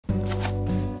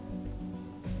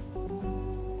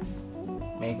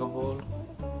Mega bowl.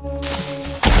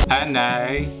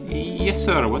 Penne. Yes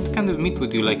sir, what kind of meat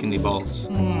would you like in the balls?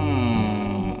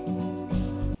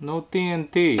 No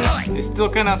TNT. I still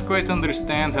cannot quite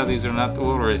understand how these are not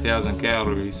over 1,000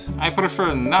 calories. I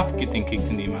prefer not getting kicked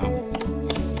in the mouth.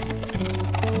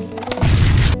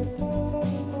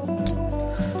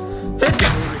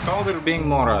 I recall there being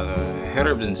more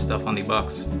herbs and stuff on the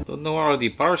box. Don't know where the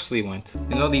parsley went.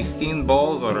 You know, these steamed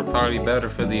balls are probably better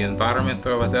for the environment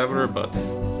or whatever, but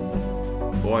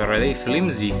boy, are they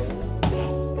flimsy.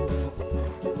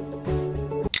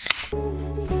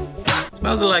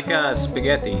 Smells like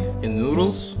spaghetti in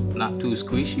noodles, not too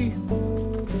squishy.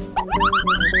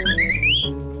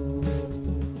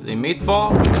 The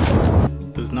meatball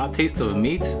does not taste of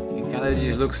meat. It kind of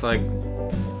just looks like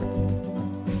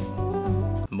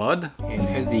mud and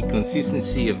has the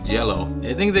consistency of jello.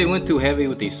 I think they went too heavy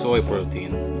with the soy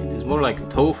protein. It is more like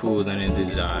tofu than it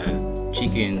is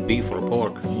chicken, beef, or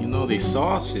pork. You know, the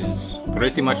sauce is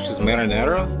pretty much just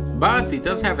marinara, but it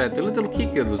does have that little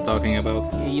kick I was talking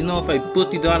about. You know, if I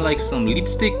put it on like some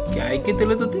lipstick, I get a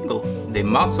little tingle. The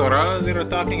mozzarella they were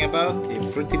talking about,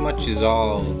 it pretty much is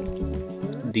all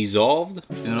dissolved.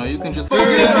 You know, you can just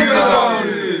forget about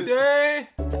it! Yeah.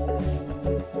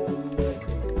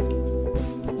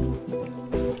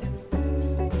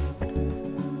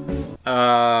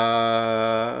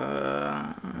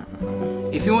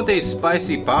 If you want a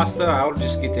spicy pasta, I'll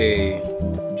just get a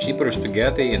cheaper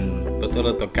spaghetti and put a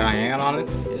little cayenne on it.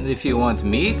 And if you want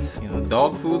meat, you know,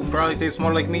 dog food probably tastes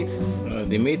more like meat.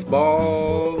 The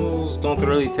meatballs don't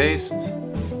really taste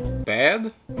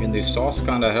bad, and the sauce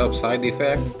kind of helps hide the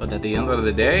effect. But at the end of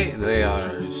the day, they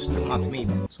are still not meat.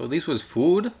 So this was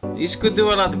food. This could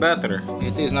do a lot better.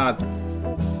 It is not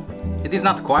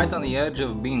quite on the edge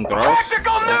of being gross. So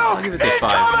I'll give it a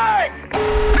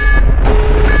 5.